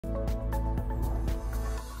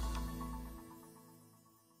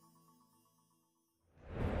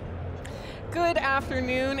Good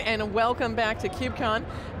afternoon and welcome back to KubeCon.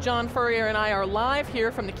 John Furrier and I are live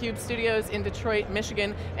here from the CUBE studios in Detroit,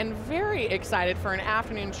 Michigan, and very excited for an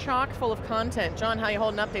afternoon chock full of content. John, how you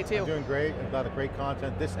holding up day two? I'm doing great, a lot of great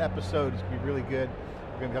content. This episode is going to be really good.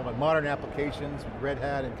 We're going to talk about modern applications, Red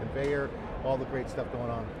Hat and Konveyor, all the great stuff going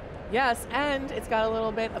on. Yes, and it's got a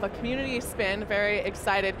little bit of a community spin, very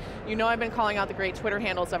excited. You know I've been calling out the great Twitter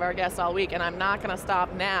handles of our guests all week, and I'm not going to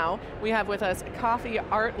stop now. We have with us coffee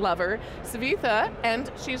art lover, Savitha, and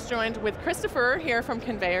she's joined with Christopher here from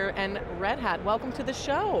Konveyor and Red Hat. Welcome to the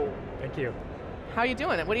show. Thank you. How are you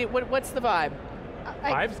doing? What's the vibe?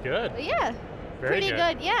 Vibe's good. Yeah, Very pretty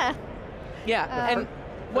good, yeah. Yeah, and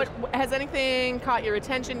what has anything caught your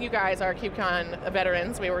attention? You guys are KubeCon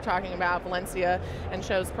veterans. We were talking about Valencia and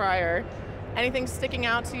shows prior. Anything sticking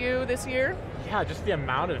out to you this year? Yeah, just the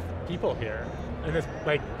amount of people here. And this,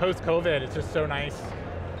 like, post-COVID, it's just so nice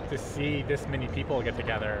to see this many people get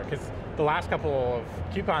together. Because the last couple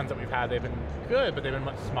of KubeCons that we've had, they've been good, but they've been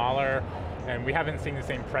much smaller, and we haven't seen the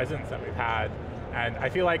same presence that we've had. And I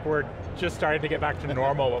feel like we're just starting to get back to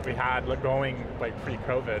normal, what we had going like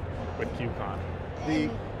pre-COVID with KubeCon.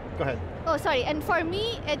 Go ahead. Oh, sorry, and for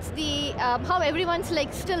me, it's the, how everyone's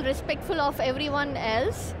like still respectful of everyone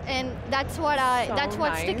else, and that's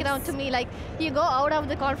what's sticking out to me. Like, you go out of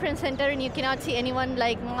the conference center and you cannot see anyone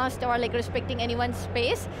like masked or like respecting anyone's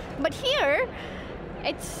space, but here,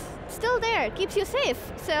 it's still there, it keeps you safe.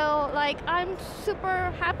 So like, I'm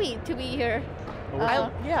super happy to be here.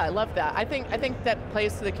 Yeah, I love that. I think that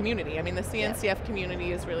plays to the community. I mean, the CNCF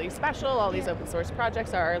community is really special. All these open source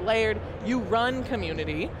projects are layered. You run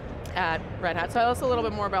community at Red Hat. So tell us a little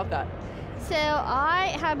bit more about that. So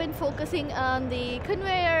I have been focusing on the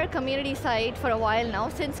Konveyor community side for a while now,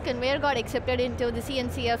 since Konveyor got accepted into the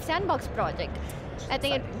CNCF Sandbox project. I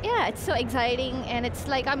think it's so exciting, and it's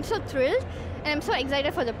like, I'm so thrilled, and I'm so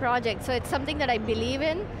excited for the project. So it's something that I believe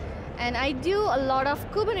in. And I do a lot of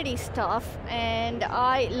Kubernetes stuff, and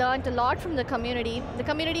I learned a lot from the community. The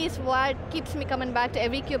community is what keeps me coming back to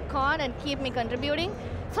every KubeCon and keep me contributing.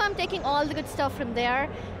 So I'm taking all the good stuff from there,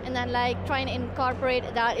 and then like trying to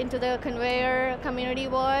incorporate that into the Konveyor community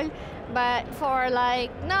world, but for like,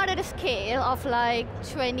 not at a scale of like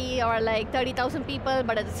 20 or like 30,000 people,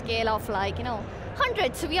 but at the scale of like, you know,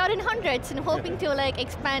 hundreds. We are in hundreds and hoping to like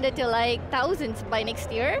expand it to like thousands by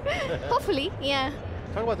next year, hopefully, yeah.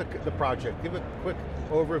 Talk about the project. Give a quick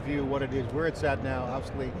overview what it is, where it's at now.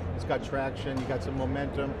 Obviously, it's got traction, you got some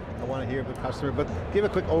momentum. I want to hear the customer, but give a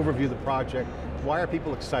quick overview of the project. Why are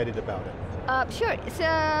people excited about it? Sure.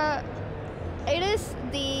 So it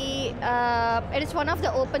is one of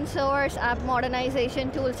the open source app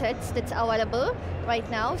modernization tool sets that's available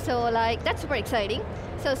right now. So like, that's super exciting.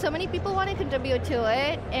 So many people want to contribute to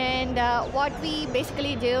it, and what we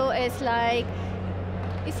basically do is like,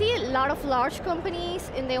 you see a lot of large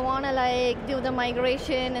companies, and they want to like do the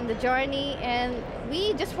migration and the journey, and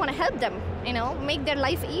we just want to help them, you know, make their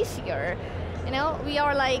life easier. You know, we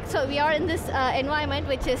are like, so we are in this environment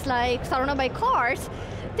which is like surrounded by cars.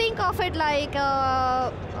 Think of it like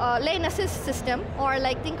a lane assist system, or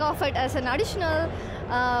like think of it as an additional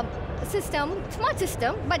system, smart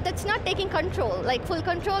system, but that's not taking control, like full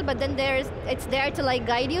control, but then it's there to like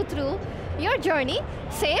guide you through your journey,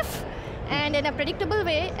 safe, and in a predictable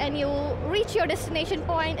way, and you reach your destination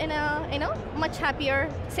point in a much happier,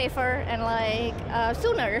 safer, and like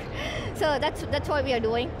sooner. So that's what we are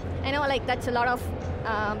doing. I know like that's a lot of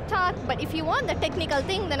talk, but if you want the technical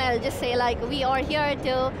thing, then I'll just say like we are here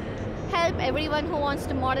to help everyone who wants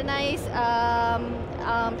to modernize,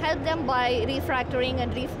 help them by refactoring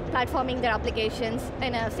and re-platforming their applications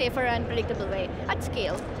in a safer and predictable way at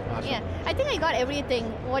scale. Awesome. Yeah, I think I got everything.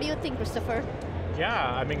 What do you think, Christopher?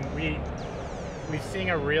 Yeah, I mean, we're seeing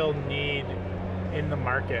a real need in the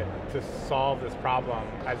market to solve this problem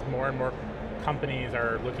as more and more companies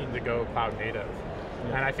are looking to go cloud native.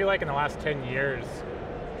 Yeah. And I feel like in the last 10 years,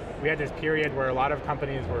 we had this period where a lot of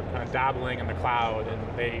companies were kind of dabbling in the cloud,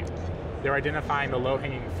 and they were identifying the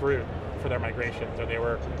low-hanging fruit for their migrations, or they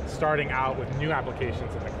were starting out with new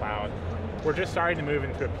applications in the cloud. We're just starting to move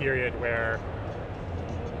into a period where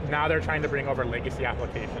now they're trying to bring over legacy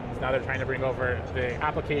applications. Now they're trying to bring over the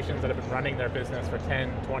applications that have been running their business for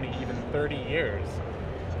 10, 20, even 30 years.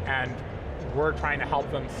 And we're trying to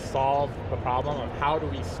help them solve the problem of how do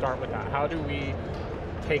we start with that? How do we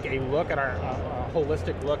take a look at our,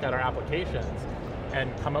 holistic look at our applications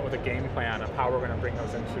and come up with a game plan of how we're going to bring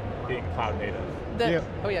those into being cloud native.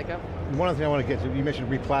 Oh yeah, go. One other thing I want to get to, you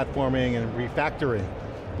mentioned replatforming and refactoring.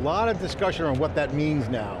 A lot of discussion on what that means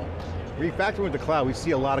now. Refactoring with the cloud, we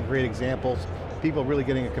see a lot of great examples, people really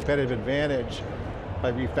getting a competitive advantage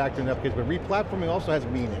by refactoring applications, but replatforming also has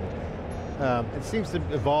meaning. It seems to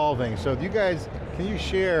be evolving. So you guys, can you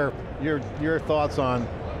share your thoughts on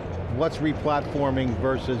what's replatforming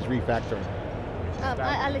versus refactoring?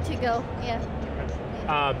 I'll let you go, yeah.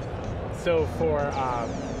 So for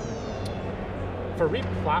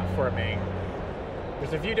replatforming,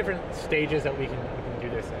 there's a few different stages that we can do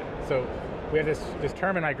this in. So we have this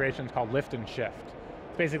term in migrations called lift and shift.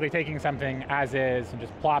 It's basically taking something as is and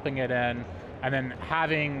just plopping it in, and then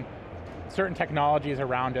having certain technologies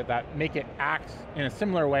around it that make it act in a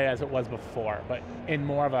similar way as it was before, but in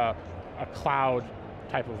more of a cloud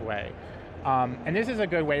type of way. And this is a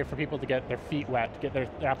good way for people to get their feet wet, to get their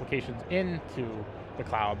applications into the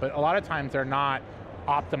cloud, but a lot of times they're not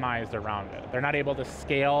optimized around it. They're not able to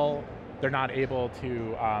scale, they're not able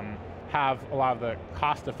to have a lot of the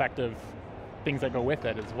cost-effective things that go with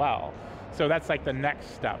it as well. So that's like the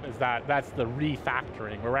next step, is that's the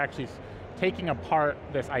refactoring, where we're actually taking apart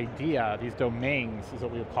this idea, these domains is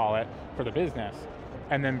what we would call it for the business,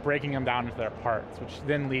 and then breaking them down into their parts, which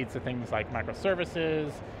then leads to things like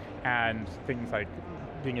microservices and things like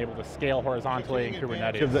being able to scale horizontally in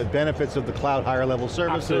Kubernetes. Of the benefits of the cloud higher level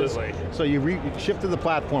services. Absolutely. So you shift to the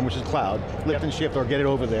platform, which is cloud, lift and shift or get it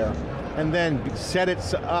over there, and then set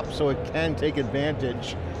it up so it can take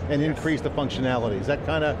advantage and increase the functionality. Is that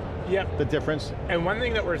kind of the difference? And one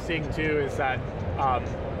thing that we're seeing too is that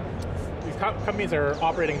these companies are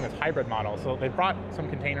operating in this hybrid model. So they brought some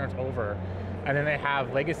containers over, and then they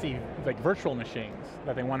have legacy, like virtual machines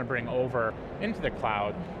that they want to bring over into the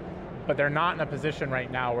cloud, but they're not in a position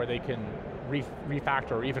right now where they can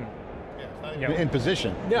refactor or even in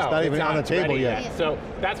position. No, it's not even on the table yet. So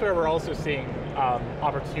that's where we're also seeing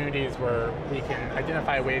opportunities where we can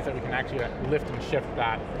identify ways that we can actually lift and shift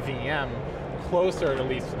that VM closer at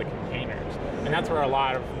least to the containers. And that's where a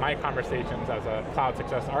lot of my conversations as a cloud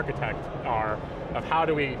success architect are, of how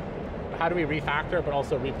do we refactor but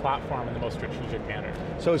also replatform in the most strategic manner.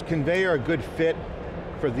 So is Konveyor a good fit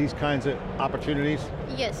for these kinds of opportunities?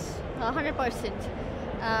 Yes, 100%.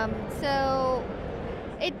 So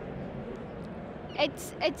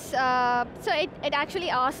it actually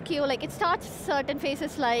asks you, like, it starts certain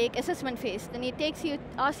phases like assessment phase, then it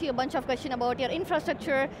asks you a bunch of questions about your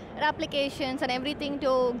infrastructure, your applications, and everything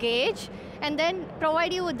to gauge, and then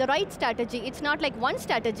provide you with the right strategy. It's not like one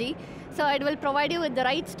strategy, so it will provide you with the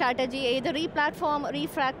right strategy, either replatform,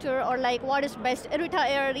 refactor, or like what is best,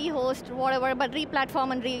 retire, rehost, whatever, but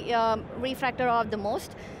replatform and refactor are the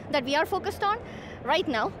most that we are focused on right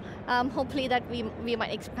now. Hopefully that we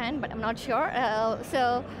might expand, but I'm not sure.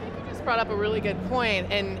 So you just brought up a really good point,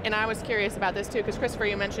 and I was curious about this too, because Christopher,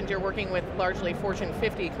 you mentioned you're working with largely Fortune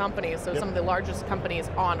 50 companies, so some of the largest companies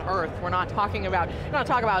on earth. We're not talking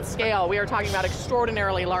about scale, we are talking about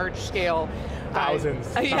extraordinarily large scale. Thousands,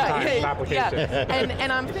 sometimes, applications. Yeah. And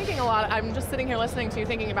I'm thinking a lot, I'm just sitting here listening to you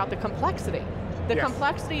thinking about the complexity. The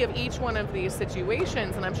complexity of each one of these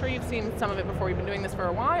situations, and I'm sure you've seen some of it before, you've been doing this for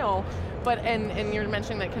a while, but and you're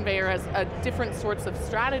mentioning that Konveyor has different sorts of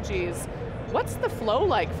strategies. What's the flow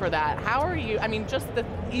like for that? How are you, I mean, just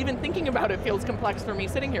even thinking about it feels complex for me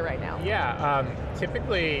sitting here right now. Yeah,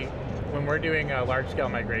 typically when we're doing a large scale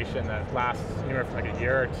migration that lasts anywhere from like a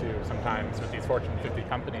year or two sometimes with these Fortune 50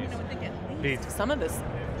 companies. I would think at least some of this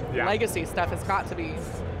legacy stuff has got to be.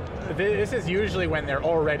 This is usually when they're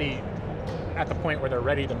already at the point where they're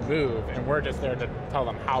ready to move, and we're just there to tell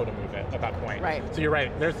them how to move it at that point. Right. So you're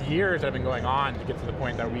right, there's years that have been going on to get to the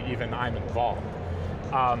point that I'm involved.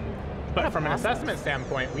 But from an assessment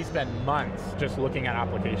standpoint, we spend months just looking at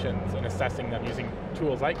applications and assessing them using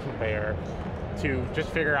tools like Konveyor to just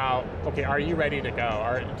figure out, okay, are you ready to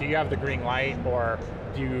go? Do you have the green light, or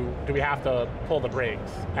do we have to pull the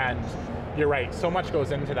brakes? And you're right, so much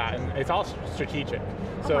goes into that, and it's all strategic.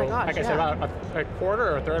 So, oh my gosh, like I said, about a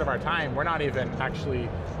quarter or a third of our time, we're not even actually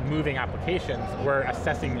moving applications, we're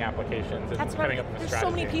assessing the applications and coming up with a strategy. There's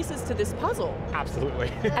so many pieces to this puzzle. Absolutely.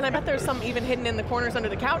 And I bet there's some even hidden in the corners under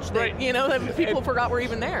the couch that, that people forgot were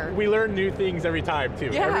even there. We learn new things every time,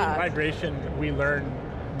 too. Yeah. Every migration, we learn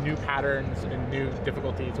new patterns and new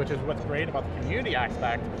difficulties, which is what's great about the community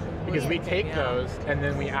aspect, because we take those and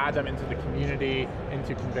then we add them into the community,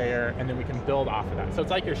 into Konveyor, and then we can build off of that. So it's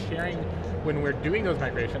like you're sharing, when we're doing those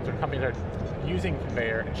migrations, when companies are using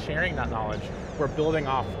Konveyor and sharing that knowledge, we're building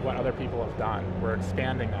off what other people have done. We're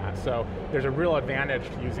expanding that. So there's a real advantage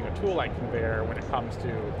to using a tool like Konveyor when it comes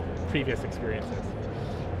to previous experiences.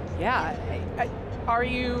 Yeah.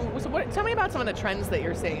 Tell me about some of the trends that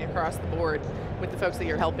you're seeing across the board with the folks that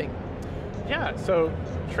you're helping. Yeah, so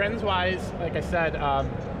trends-wise, like I said,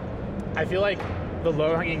 I feel like the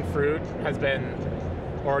low-hanging fruit has been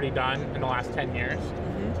already done in the last 10 years.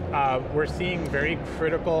 Mm-hmm. We're seeing very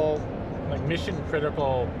critical like mission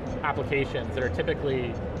critical applications that are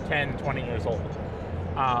typically 10, 20 years old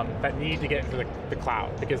that need to get into the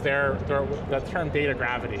cloud because they're the term data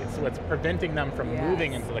gravity, so it's preventing them from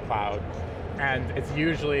moving into the cloud, and it's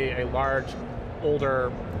usually a large, older,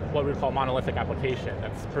 what we call monolithic application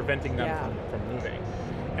that's preventing them from moving.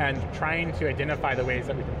 And trying to identify the ways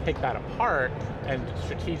that we can take that apart and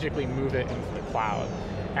strategically move it into the cloud.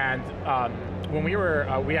 And when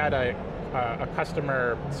we had a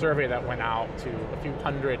customer survey that went out to a few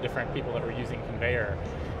hundred different people that were using Konveyor,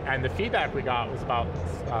 and the feedback we got was about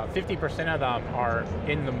 50% of them are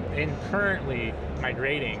currently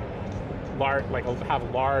migrating,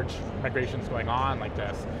 have large migrations going on like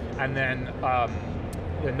this, and then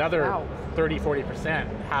another 30-40%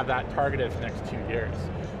 have that targeted for the next 2 years.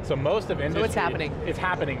 So most of industry, it's happening. It's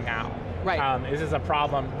happening now. Right. This is a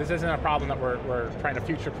problem. This isn't a problem that we're trying to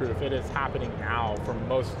future-proof. It is happening now for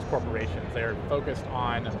most corporations. They're focused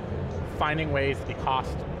on finding ways to be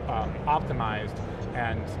cost optimized,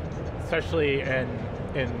 and especially in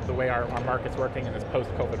the way our market's working in this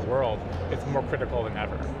post-COVID world, it's more critical than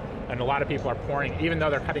ever. And a lot of people are pouring, even though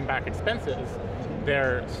they're cutting back expenses,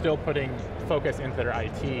 they're still putting focus into their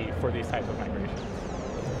IT for these types of migrations.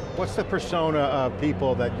 What's the persona of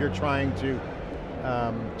people that you're trying to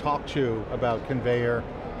talk to about Konveyor?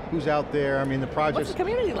 Who's out there? I mean, the project. What's the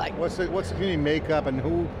community like? What's the community makeup, and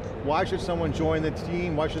why should someone join the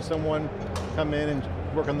team? Why should someone come in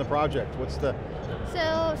and work on the project? What's the?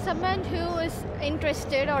 So someone who is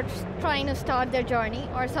interested or trying to start their journey,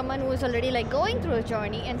 or someone who is already like going through a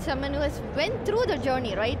journey, and someone who has went through the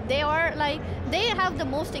journey, right? They have the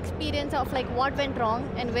most experience of like what went wrong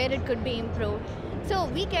and where it could be improved. So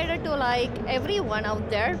we cater to like everyone out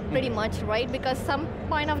there pretty much, right? Because some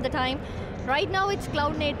point of the time, right now it's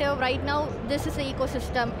cloud native, right now this is the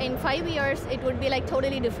ecosystem. In 5 years, it would be like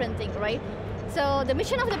totally different thing, right? So the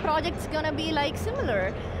mission of the project is going to be like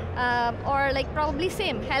similar. Or like probably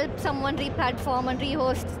same, help someone re-platform and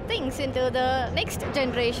rehost things into the next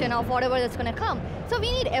generation of whatever that's going to come. So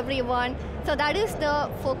we need everyone. So that is the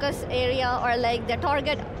focus area, or like the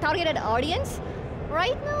targeted audience.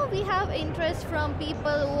 Right now we have interest from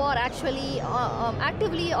people who are actually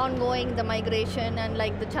actively ongoing the migration and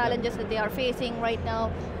like the challenges that they are facing right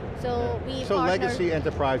now. So we partner. Legacy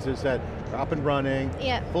enterprises that are up and running,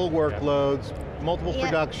 full workloads, multiple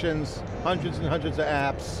productions, hundreds and hundreds of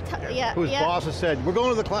apps, whose boss has said, we're going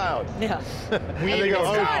to the cloud. Yeah. And they go,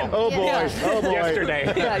 oh boy, oh boy.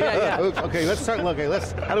 Yesterday. Oops, okay, let's start looking.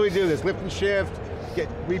 How do we do this? Lift and shift, get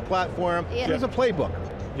re-platform. There's a playbook.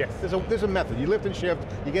 Yes. There's a method. You lift and shift,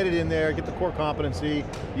 you get it in there, get the core competency,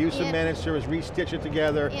 use some managed service, re-stitch it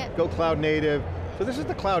together, go cloud native. So this is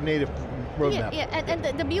the cloud native roadmap.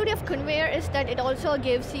 And the beauty of Konveyor is that it also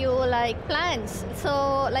gives you like plans.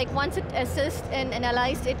 So like once it assists and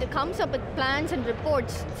analyzes, it comes up with plans and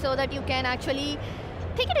reports so that you can actually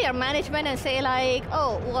take it to your management and say like,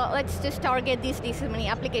 oh, well, let's just target these many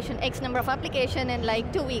application, X number of application in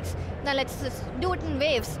like 2 weeks. Now let's just do it in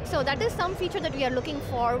waves. So that is some feature that we are looking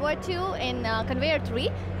forward to in Konveyor 3,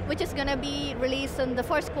 which is going to be released in the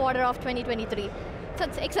first quarter of 2023. So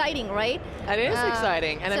it's exciting, right? It is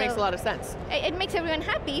exciting, and it makes a lot of sense. It makes everyone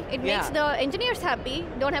happy. It makes the engineers happy.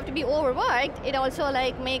 Don't have to be overworked. It also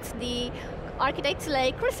like makes the architects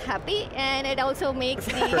like Chris happy, and it also makes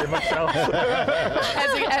the very much so.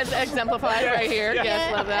 as exemplified right here.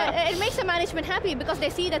 Yes, love that. It makes the management happy because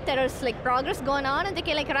they see that there is like progress going on, and they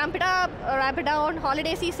can like ramp it up or ramp it down.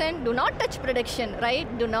 Holiday season, do not touch production, right?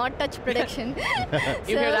 Do not touch production.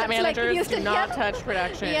 You hear that, managers? Like, do not touch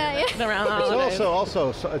production around the holidays.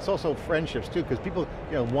 It's also friendships too, because people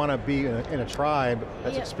want to be in a tribe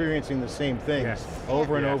that's experiencing the same things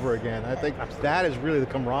over and over again. I think that is really the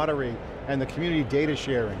camaraderie and the community data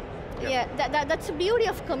sharing. Yeah, that's the beauty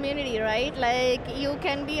of community, right? Like you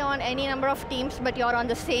can be on any number of teams, but you're on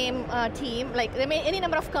the same team. Like any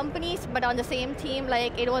number of companies, but on the same team.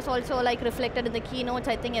 Like it was also like reflected in the keynotes.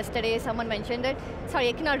 I think yesterday someone mentioned it. Sorry,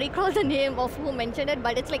 I cannot recall the name of who mentioned it,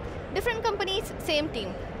 but it's like different companies, same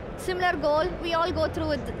team. Similar goal, we all go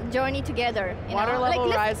through a journey together. Water level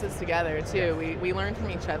rises together too. We learn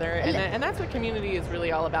from each other, and that's what community is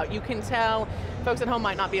really all about. You can tell, folks at home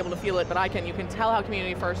might not be able to feel it, but I can. You can tell how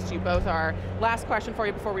community first you both are. Last question for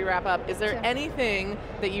you before we wrap up. Is there anything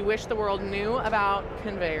that you wish the world knew about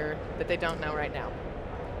Konveyor that they don't know right now?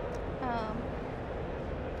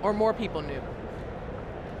 Or more people knew?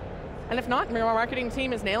 And if not, our marketing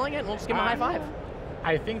team is nailing it, and we'll just give them a high five.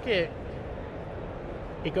 I think it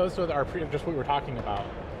goes with just what we were talking about.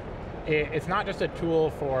 It's not just a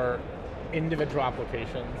tool for individual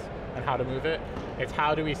applications and how to move it. It's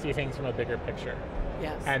how do we see things from a bigger picture.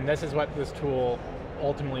 Yes. And this is what this tool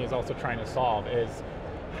ultimately is also trying to solve is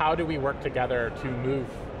how do we work together to move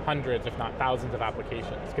hundreds, if not thousands of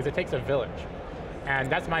applications? Because it takes a village.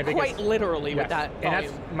 And that's my biggest... Quite literally with that volume. And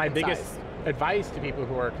that's my biggest advice to people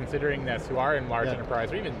who are considering this, who are in large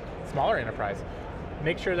enterprise or even smaller enterprise.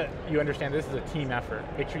 Make sure that you understand this is a team effort.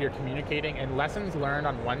 Make sure you're communicating, and lessons learned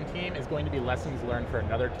on one team is going to be lessons learned for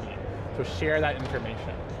another team. So share that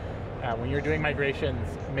information. When you're doing migrations,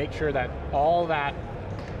 make sure that all that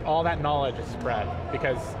knowledge is spread,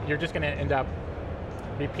 because you're just going to end up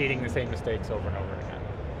repeating the same mistakes over and over again.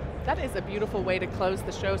 That is a beautiful way to close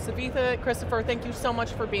the show. Savitha, Christopher, thank you so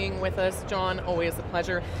much for being with us. John, always a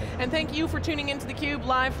pleasure. And thank you for tuning into theCUBE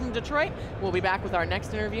live from Detroit. We'll be back with our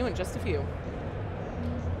next interview in just a few.